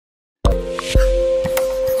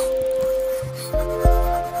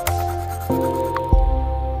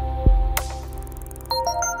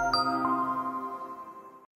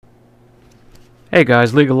Hey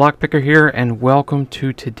guys, LegalLockPIcker here, and welcome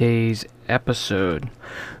to today's episode.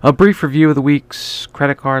 A brief review of the week's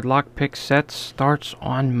credit card lockpick set starts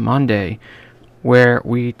on Monday, where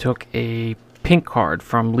we took a pink card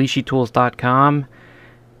from LegalLockPIcker.com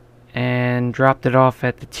and dropped it off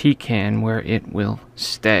at the T-Can, where it will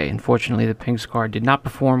stay. Unfortunately, the pink card did not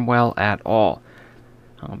perform well at all.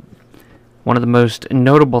 One of the most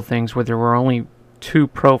notable things where there were only two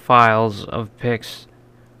profiles of picks.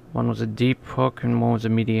 One was a deep hook and one was a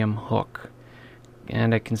medium hook,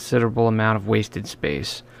 and a considerable amount of wasted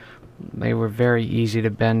space. They were very easy to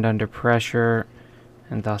bend under pressure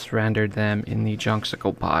and thus rendered them in the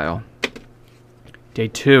junksicle pile. Day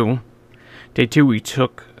two we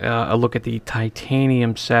took a look at the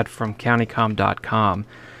titanium set from CountyComm.com.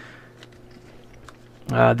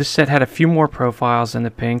 This set had a few more profiles than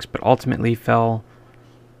the pinks, but ultimately fell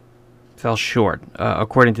short.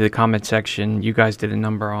 According to the comment section, you guys did a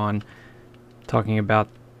number on talking about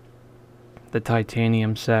the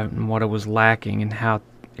titanium set and what it was lacking and how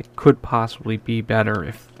it could possibly be better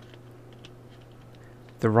if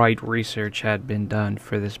the right research had been done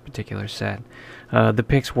for this particular set. The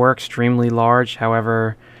picks were extremely large.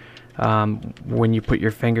 However, when you put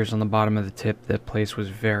your fingers on the bottom of the tip, the place was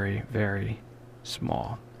very, very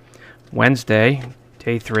small. Wednesday,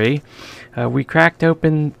 day 3, we cracked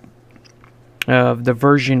open the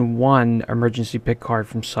version 1 emergency pick card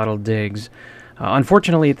from Subtle Digs.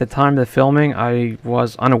 Unfortunately, at the time of the filming, I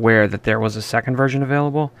was unaware that there was a second version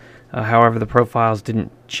available. However, the profiles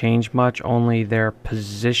didn't change much, only their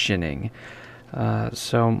positioning.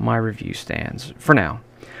 So my review stands for now.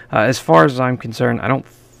 As far as I'm concerned, I don't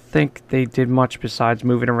think they did much besides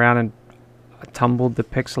moving around and tumbled the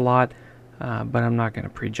picks a lot. But I'm not going to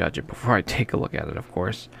prejudge it before I take a look at it, of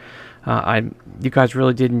course. You guys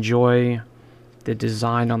really did enjoy the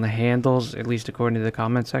design on the handles, at least according to the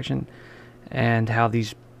comment section, and how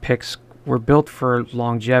these picks were built for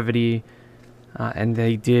longevity, and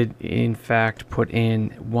they did in fact put in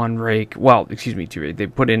one rake, well, excuse me, two rake. They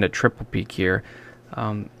put in a triple peak here,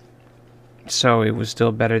 so it was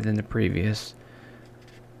still better than the previous.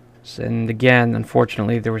 And again,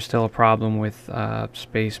 unfortunately, there was still a problem with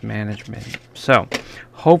space management. So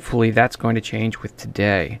hopefully that's going to change with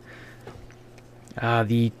today.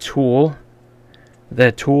 The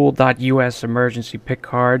Toool.us emergency pick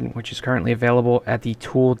card, which is currently available at the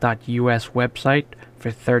Toool.us website for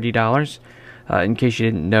 $30. In case you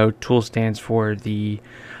didn't know, Toool stands for the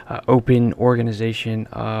Open Organization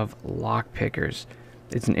of Lockpickers.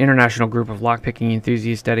 It's an international group of lockpicking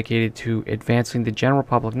enthusiasts dedicated to advancing the general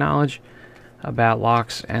public knowledge about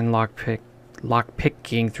locks and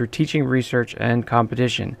lockpicking through teaching, research, and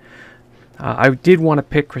competition. I did want to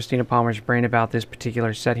pick Christina Palmer's brain about this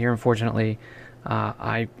particular set here. Unfortunately,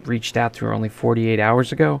 I reached out to her only 48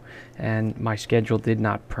 hours ago, and my schedule did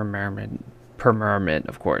not permit,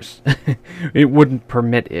 of course. It wouldn't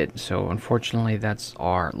permit it, so unfortunately that's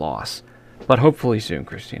our loss. But hopefully soon,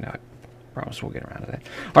 Christina. I promise we'll get around to that.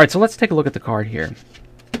 Alright, so let's take a look at the card here.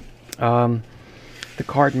 The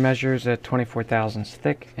card measures at 24 thousandths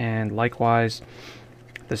thick, and likewise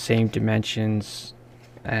the same dimensions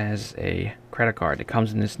as a credit card. It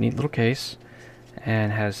comes in this neat little case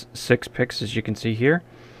and has 6 picks, as you can see here.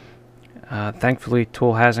 Thankfully,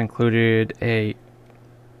 Toool has included a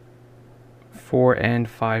 4 and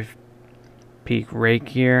 5 peak rake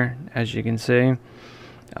here, as you can see.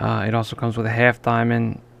 It also comes with a half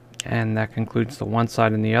diamond, and that concludes the one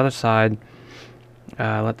side and the other side.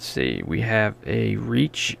 Let's see, we have a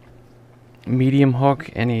reach, medium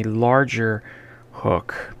hook, and a larger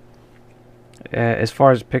hook. As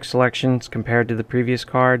far as pick selections compared to the previous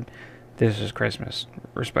card, this is Christmas,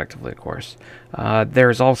 respectively, of course.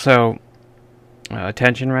 There's also a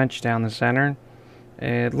tension wrench down the center.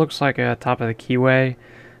 It looks like a top of the keyway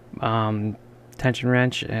tension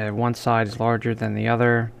wrench. One side is larger than the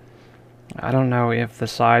other. I don't know if the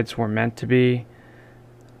sides were meant to be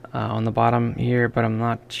on the bottom here, but I'm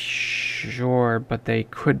not sure. But they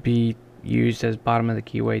could be used as bottom of the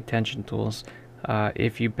keyway tension tools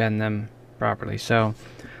if you bend them properly. So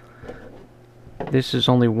this is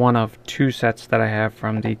only one of 2 sets that I have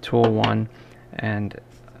from the Toool one, and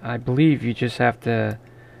I believe you just have to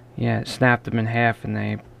snap them in half and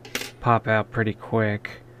they pop out pretty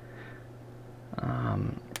quick.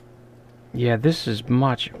 Yeah, this is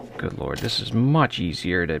good lord, this is much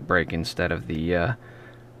easier to break instead of the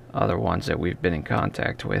other ones that we've been in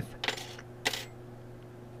contact with.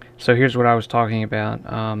 So here's what I was talking about.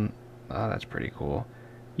 Oh, that's pretty cool.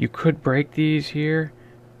 You could break these here.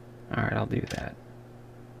 Alright, I'll do that.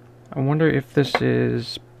 I wonder if this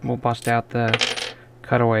is... We'll bust out the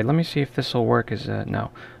Cutaway. Let me see if this will work as a...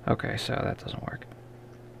 No. Okay, so that doesn't work.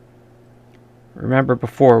 Remember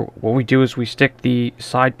before, what we do is we stick the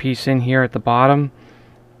side piece in here at the bottom,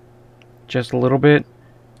 just a little bit,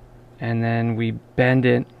 and then we bend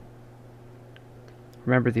it.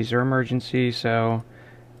 Remember, these are emergency, so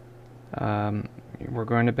we're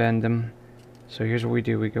going to bend them. So here's what we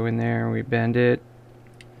do. We go in there, we bend it,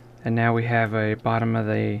 and now we have a bottom of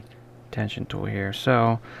the tension tool here.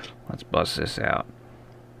 So let's bust this out.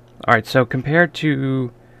 Alright, so compared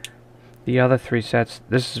to the other 3 sets,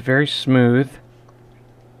 this is very smooth.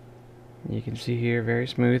 You can see here, very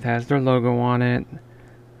smooth, has their logo on it.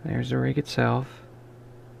 There's the rig itself.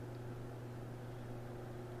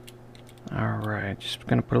 Alright, just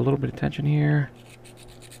gonna put a little bit of tension here.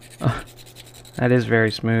 Oh, that is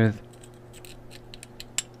very smooth.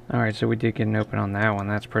 Alright, so we did get an open on that one.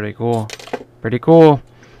 That's pretty cool. Pretty cool.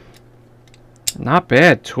 Not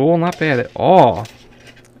bad, Tool, not bad at all.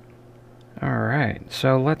 Alright,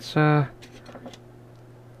 so let's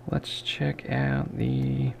check out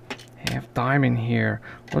the half diamond here.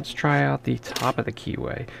 Let's try out the top of the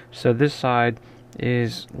keyway. So this side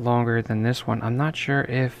is longer than this one. I'm not sure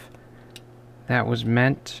if that was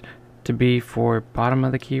meant to be for bottom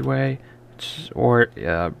of the keyway or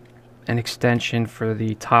an extension for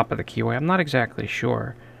the top of the keyway. I'm not exactly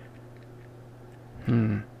sure.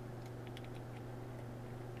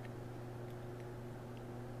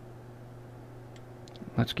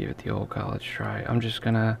 Let's give it the old college try. I'm just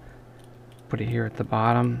gonna put it here at the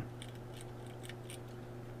bottom.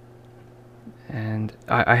 And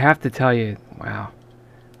I have to tell you, wow.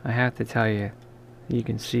 I have to tell you, you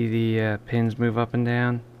can see the pins move up and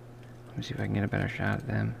down. Let me see if I can get a better shot at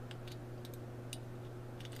them.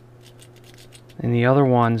 And the other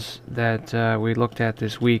ones that we looked at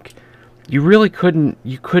this week, you really couldn't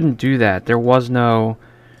do that. There was no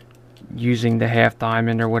using the half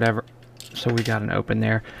diamond or whatever. So we got an open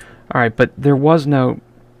there. Alright, but there was no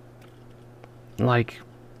like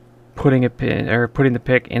putting a pin or putting the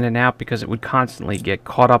pick in and out, because it would constantly get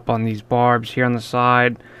caught up on these barbs here on the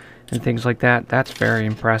side and things like that. That's very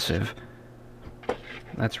impressive.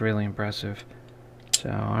 That's really impressive. So,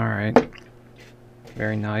 alright.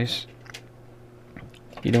 Very nice.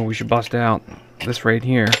 You know, we should bust out this right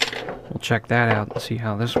here. We'll check that out and see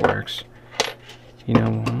how this works. You know,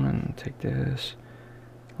 I'm gonna take this.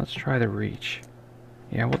 Let's try the reach.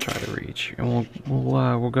 Yeah, we'll try the reach, and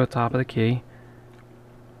we'll go top of the key.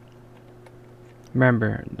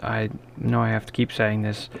 Remember, I know I have to keep saying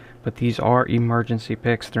this, but these are emergency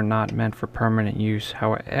picks. They're not meant for permanent use.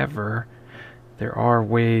 However, there are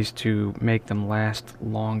ways to make them last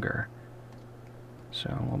longer.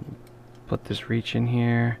 So we'll put this reach in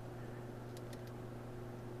here.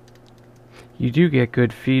 You do get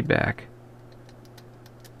good feedback.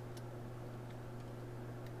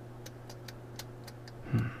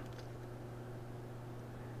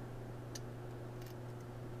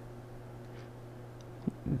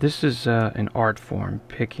 This is an art form,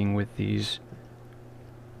 picking with these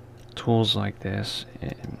tools like this,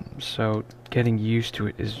 and so getting used to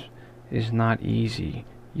it is not easy.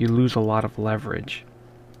 You lose a lot of leverage.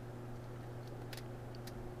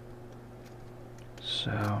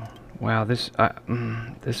 So, wow, this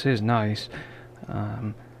is nice.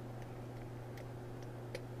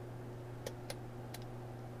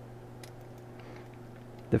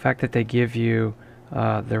 The fact that they give you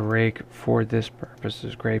the rake for this purpose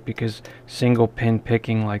is great, because single pin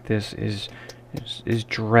picking like this is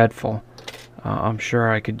dreadful. I'm sure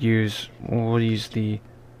I could use, we'll use the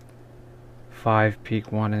 5 peak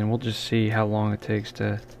one, and we'll just see how long it takes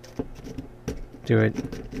to do it.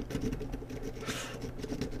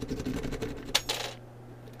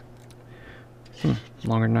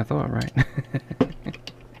 Longer than I thought, right?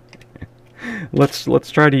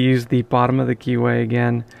 Let's try to use the bottom of the keyway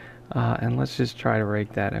again. And let's just try to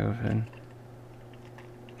rake that open.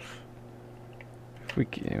 If we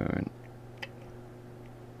can.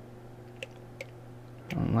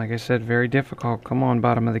 Like I said, very difficult. Come on,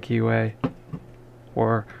 bottom of the keyway.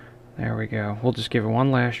 Or, there we go. We'll just give it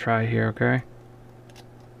one last try here, okay?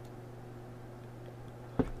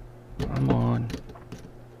 Come on.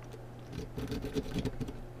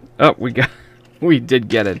 Oh, we did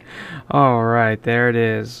get it. Alright, there it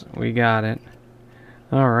is. We got it.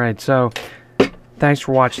 Alright, so thanks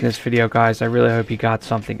for watching this video, guys. I really hope you got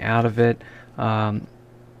something out of it.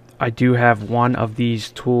 I do have one of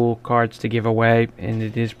these tool cards to give away, and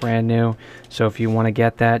it is brand new. So if you want to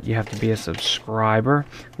get that, you have to be a subscriber.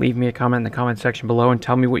 Leave me a comment in the comment section below and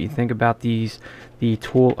tell me what you think about the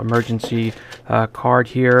Tool emergency card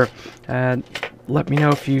here. And let me know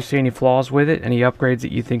if you see any flaws with it, any upgrades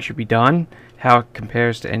that you think should be done, how it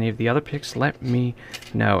compares to any of the other picks. Let me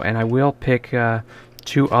know, and I will pick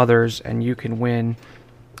 2 others, and you can win.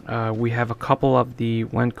 We have a couple of the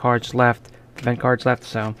Wendt cards left,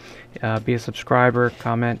 so be a subscriber,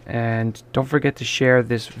 comment, and don't forget to share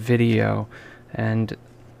this video. And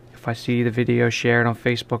if I see the video shared on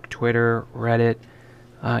Facebook, Twitter, Reddit,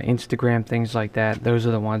 Instagram, things like that, those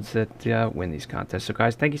are the ones that win these contests. So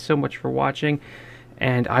guys, thank you so much for watching,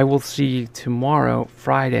 and I will see you tomorrow,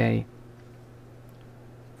 Friday,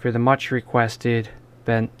 for the much requested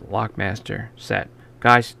Wendt Lockmaster set.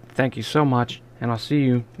 Guys, thank you so much, and I'll see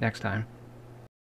you next time.